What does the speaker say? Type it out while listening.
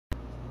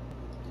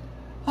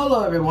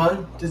Hello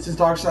everyone, this is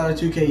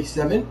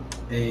Darkshadow2k7,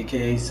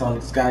 aka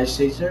Sonic Sky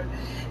Chaser,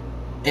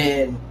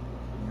 and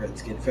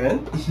Redskin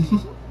fan.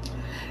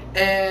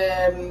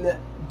 And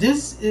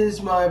this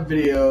is my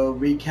video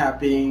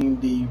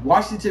recapping the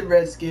Washington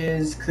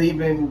Redskins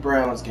Cleveland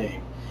Browns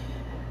game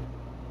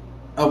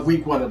of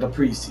week 1 of the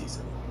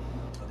preseason.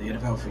 Of the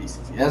NFL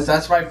preseason. Yes,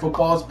 that's right,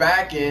 football's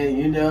back,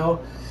 and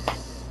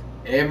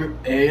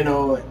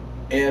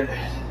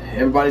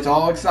everybody's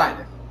all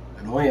excited.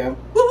 I know I am.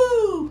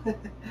 Woohoo!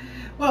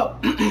 Well,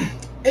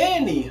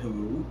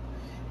 anywho,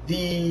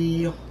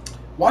 the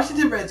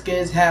Washington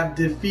Redskins have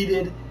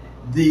defeated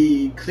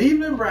the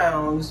Cleveland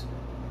Browns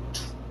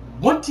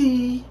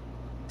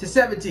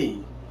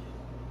 20-17,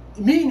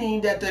 meaning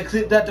that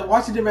the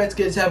Washington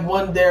Redskins have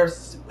won their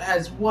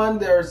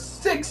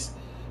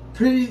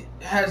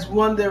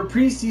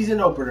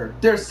preseason opener.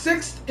 Their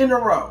 6th in a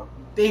row.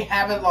 They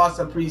haven't lost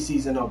a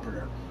preseason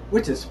opener,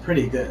 which is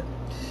pretty good.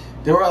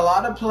 There were a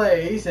lot of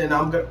plays, and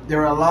there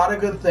were a lot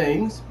of good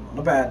things, a lot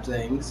of bad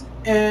things,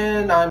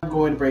 and I'm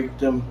going to break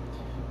them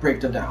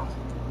down.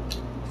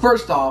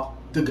 First off,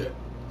 the good.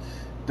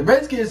 The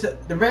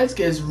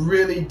Redskins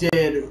really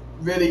did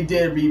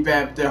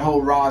revamp their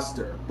whole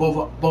roster,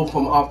 both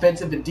from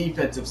offensive and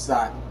defensive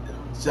side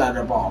of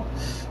the ball.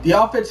 The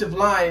offensive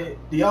line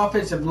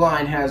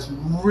has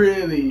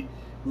really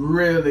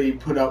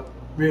learned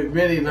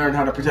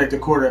how to protect the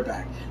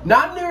quarterback.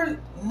 Not near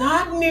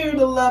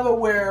the level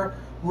where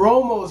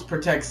Romo's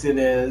protection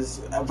is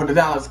for the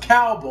Dallas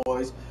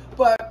Cowboys,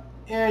 but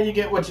you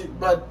get what you.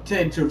 But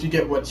tell you the truth, you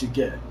get what you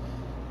get.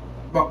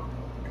 But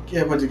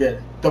what you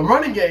get. The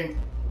running game,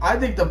 I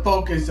think the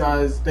focus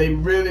is they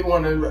really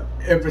want to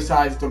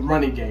emphasize the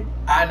running game,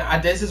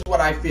 and this is what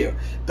I feel.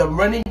 The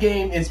running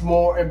game is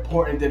more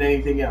important than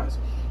anything else.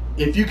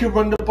 If you can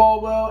run the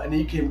ball well and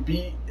you can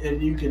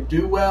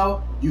do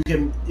well, you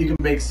can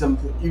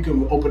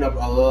open up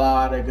a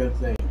lot of good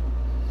things.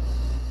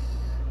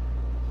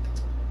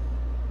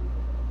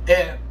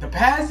 And the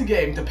passing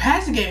game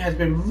has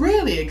been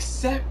very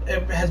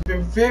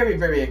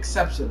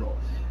exceptional,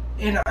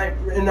 and I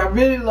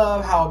really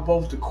love how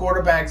both the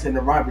quarterbacks and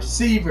the wide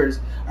receivers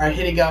are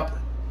hitting up,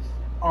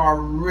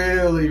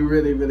 really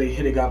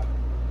hitting up,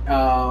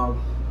 have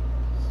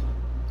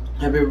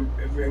been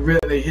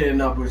really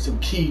hitting up with some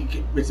key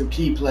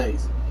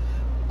plays.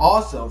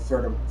 Also,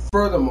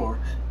 furthermore,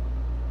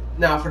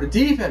 now for the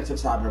defensive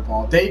side of the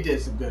ball, they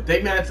did some good.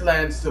 They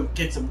managed to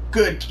get some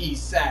good key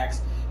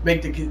sacks.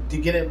 Get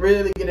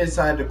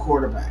inside the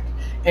quarterback,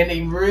 and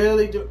they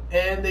really do,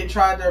 and they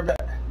tried their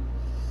best,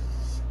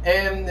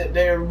 and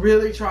they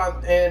really try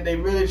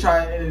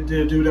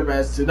to do their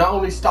best to not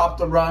only stop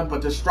the run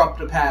but disrupt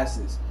the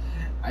passes.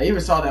 I even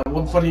saw that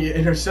one funny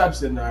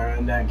interception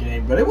in that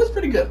game, but it was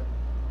pretty good.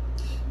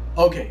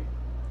 Okay,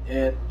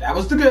 and that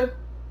was the good.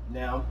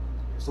 Now,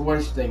 here's the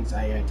worst things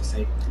I had to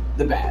say.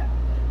 The bad.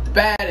 The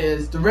bad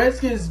is the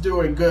Redskins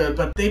doing good,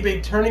 but they've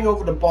been turning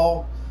over the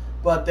ball.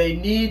 But they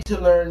need to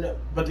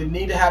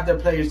have their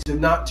players to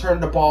not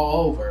turn the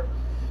ball over.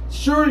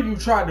 Sure, you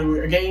try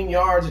to gain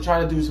yards and try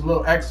to do some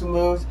little extra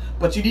moves,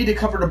 but you need to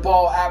cover the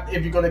ball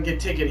if you're going to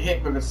take a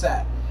hit with a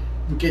sack.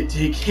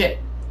 Take hit.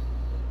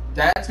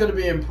 That's going to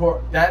be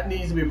important. That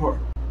needs to be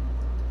important.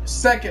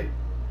 Second,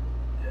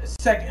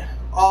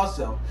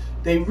 also,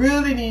 they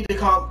really need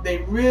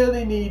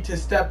to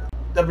step.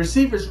 The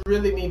receivers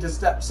really need to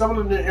step. Some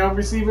of the young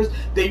receivers,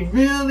 they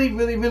really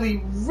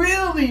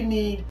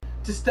need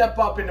to step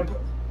up and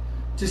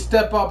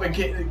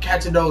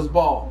catching those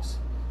balls.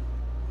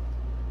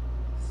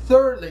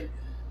 Thirdly,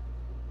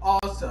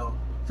 also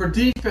for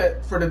the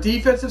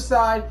defensive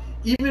side,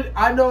 even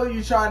I know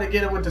you try to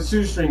get it with the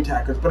shoestring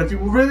tackles, but if you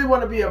really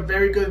want to be a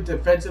very good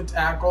defensive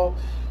tackle,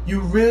 you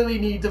really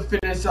need to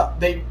finish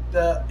up. If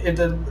the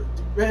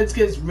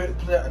Redskins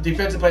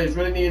defensive players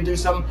really need to do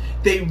something,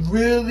 they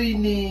really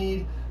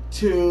need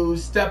to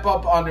step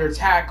up on their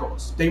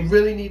tackles. They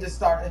really need to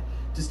step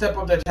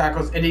up their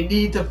tackles, and they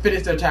need to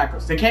finish their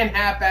tackles. They can't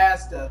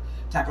half-ass the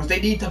tackles.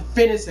 They need to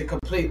finish it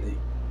completely.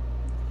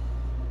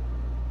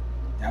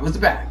 That was the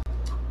bad.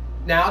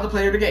 Now the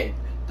player of the game.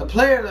 The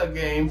player of the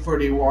game for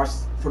the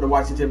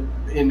Washington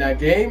in that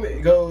game,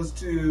 it goes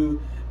to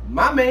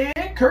my man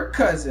Kirk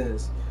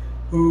Cousins,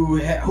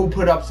 who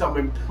put up some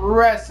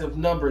impressive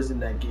numbers in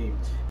that game.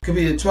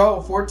 Completed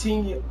 12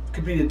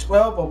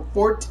 of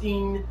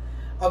 14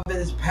 of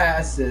his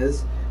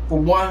passes for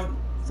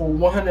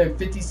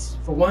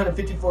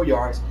 154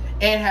 yards,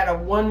 and had a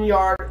 1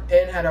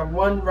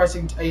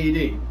 rushing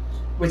TD,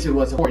 which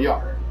was a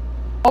 4-yarder.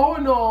 All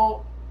in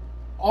all,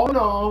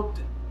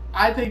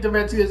 I think the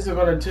Redskins are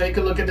going to take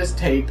a look at this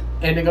tape,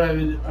 and they're going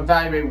to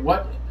evaluate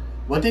what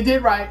they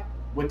did right,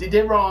 what they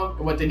did wrong,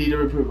 and what they need to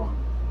improve on.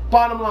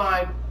 Bottom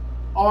line,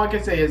 all I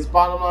can say is,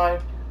 I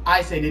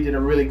say they did a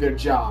really good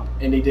job,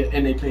 and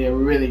they played a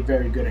really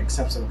very good,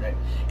 exceptional game.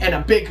 And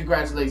a big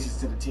congratulations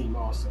to the team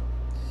also.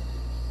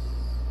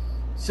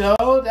 So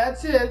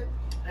that's it.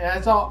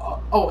 That's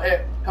all.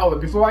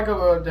 Before I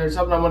go, there's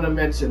something I want to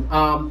mention.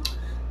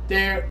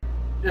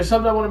 There's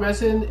something I want to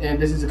mention,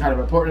 and this is kind of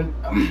important.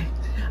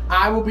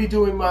 I'll be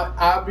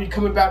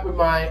coming back with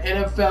my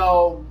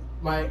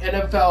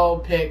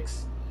NFL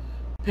picks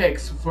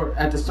for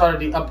at the start of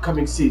the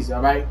upcoming season.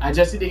 All right, I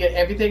just need to get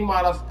everything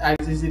modified. I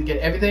just need to get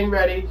everything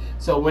ready.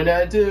 So when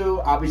I do,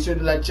 I'll be sure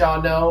to let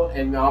y'all know,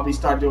 and I'll be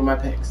start doing my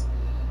picks.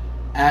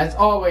 As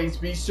always,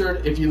 be sure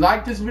if you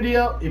like this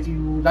video,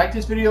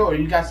 or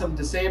you got something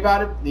to say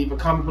about it, leave a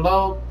comment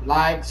below,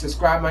 like,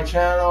 subscribe my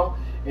channel,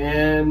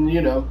 and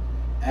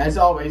as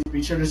always,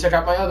 be sure to check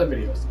out my other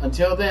videos.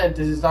 Until then,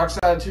 this is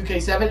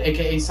Darkshadow2k7,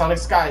 aka Sonic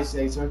Sky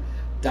Chaser,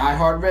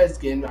 diehard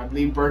Redskin. I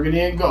believe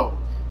burgundy and gold.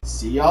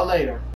 See y'all later.